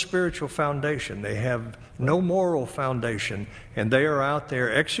 no spiritual foundation. They have no moral foundation, and they are out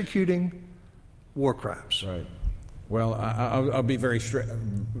there executing war crimes. Right. Well, I'll be very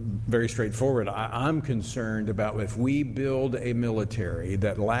straightforward. I'm concerned about if we build a military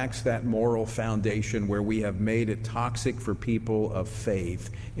that lacks that moral foundation, where we have made it toxic for people of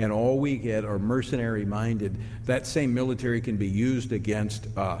faith, and all we get are mercenary-minded, that same military can be used against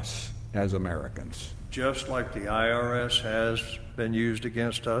us as Americans. Just like the IRS has been used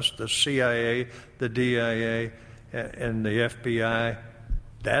against us, the CIA, the DIA, and the FBI,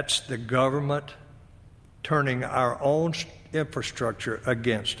 that's the government turning our own infrastructure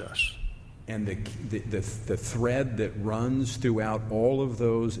against us. And the thread that runs throughout all of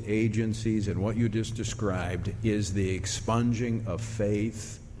those agencies and what you just described is the expunging of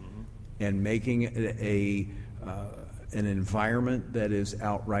faith and making it an environment that is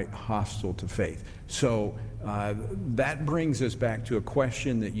outright hostile to faith. So that brings us back to a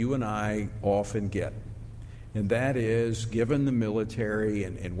question that you and I often get, and that is, given the military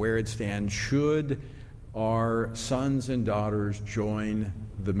and where it stands, should our sons and daughters join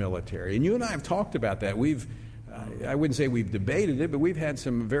the military? And you and I have talked about that. I wouldn't say we've debated it, but we've had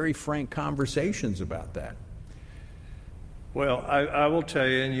some very frank conversations about that. Well, I will tell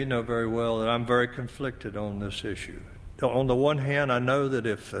you, and you know very well, that I'm very conflicted on this issue. On the one hand, I know that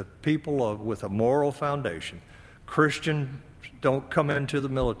if people with a moral foundation, Christians, don't come into the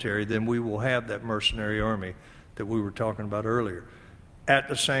military, then we will have that mercenary army that we were talking about earlier. At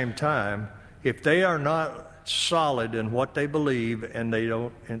the same time, if they are not solid in what they believe and they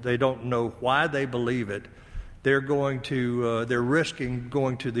don't know why they believe it, they're risking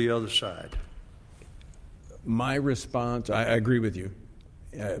going to the other side. My response, I agree with you.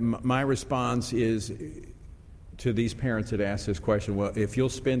 My response is to these parents that ask this question: well, if you'll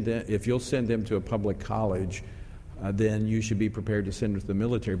send them to a public college, then you should be prepared to send them to the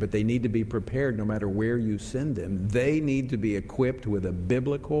military. But they need to be prepared no matter where you send them. They need to be equipped with a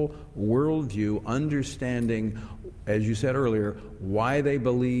biblical worldview, understanding, as you said earlier, why they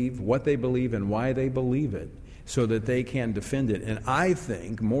believe, what they believe, and why they believe it, so that they can defend it. And I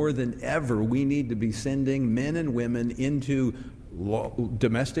think more than ever, we need to be sending men and women into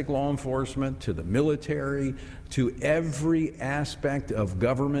domestic law enforcement, to the military, to every aspect of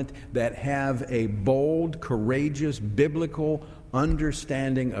government that have a bold, courageous, biblical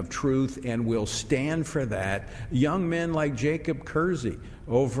understanding of truth and will stand for that. Young men like Jacob Kersey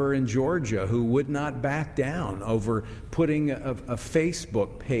over in Georgia, who would not back down over putting a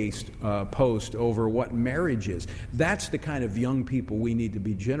Facebook post over what marriage is. That's the kind of young people we need to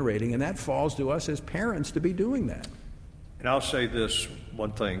be generating, and that falls to us as parents to be doing that. And I'll say this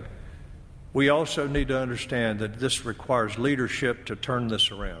one thing. We also need to understand that this requires leadership to turn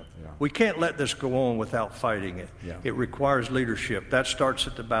this around. Yeah. We can't let this go on without fighting it. Yeah. It requires leadership. That starts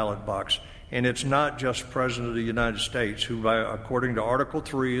at the ballot box. And it's not just President of the United States, who, according to Article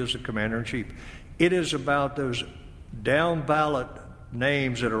 3, is the Commander-in-Chief. It is about those down-ballot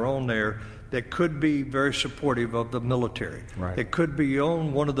names that are on there that could be very supportive of the military. Right. That could be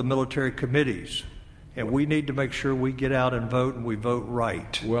on one of the military committees. And we need to make sure we get out and vote, and we vote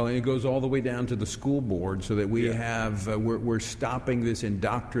right. Well, and it goes all the way down to the school board, so that we have, we're stopping this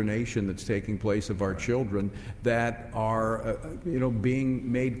indoctrination that's taking place of our children that are, being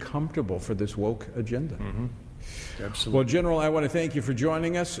made comfortable for this woke agenda. Mm-hmm. Absolutely. Well, General, I want to thank you for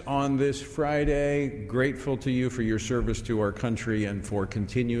joining us on this Friday. Grateful to you for your service to our country and for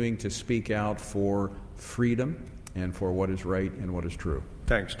continuing to speak out for freedom and for what is right and what is true.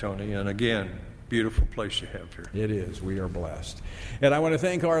 Thanks, Tony. And again, beautiful place you have here. It is. We are blessed. And I want to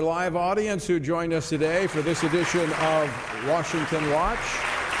thank our live audience who joined us today for this edition of Washington Watch.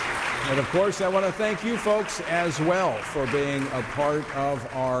 And of course, I want to thank you folks as well for being a part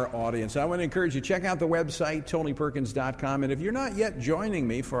of our audience. I want to encourage you, check out the website, TonyPerkins.com. And if you're not yet joining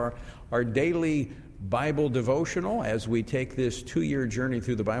me for our daily Bible devotional as we take this 2-year journey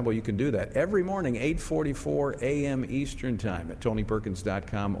through the Bible, you can do that every morning, 8:44 a.m. Eastern Time at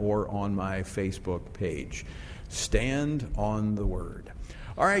TonyPerkins.com or on my Facebook page. Stand on the Word.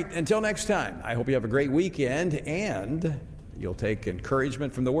 All right, until next time, I hope you have a great weekend and you'll take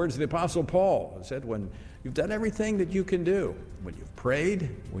encouragement from the words of the Apostle Paul, who said, when you've done everything that you can do, when you've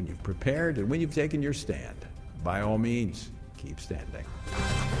prayed, when you've prepared, and when you've taken your stand, by all means, keep standing.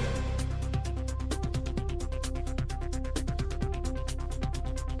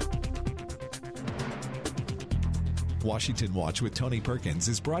 Washington Watch with Tony Perkins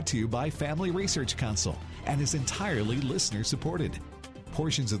is brought to you by Family Research Council and is entirely listener-supported.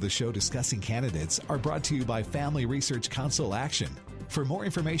 Portions of the show discussing candidates are brought to you by Family Research Council Action. For more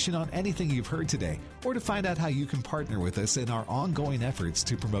information on anything you've heard today, or to find out how you can partner with us in our ongoing efforts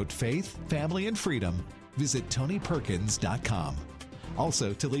to promote faith, family, and freedom, visit TonyPerkins.com.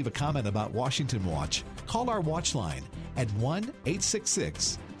 Also, to leave a comment about Washington Watch, call our watch line at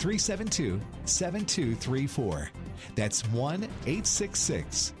 1-866-372-7234. That's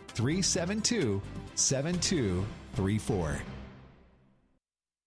 1-866-372-7234.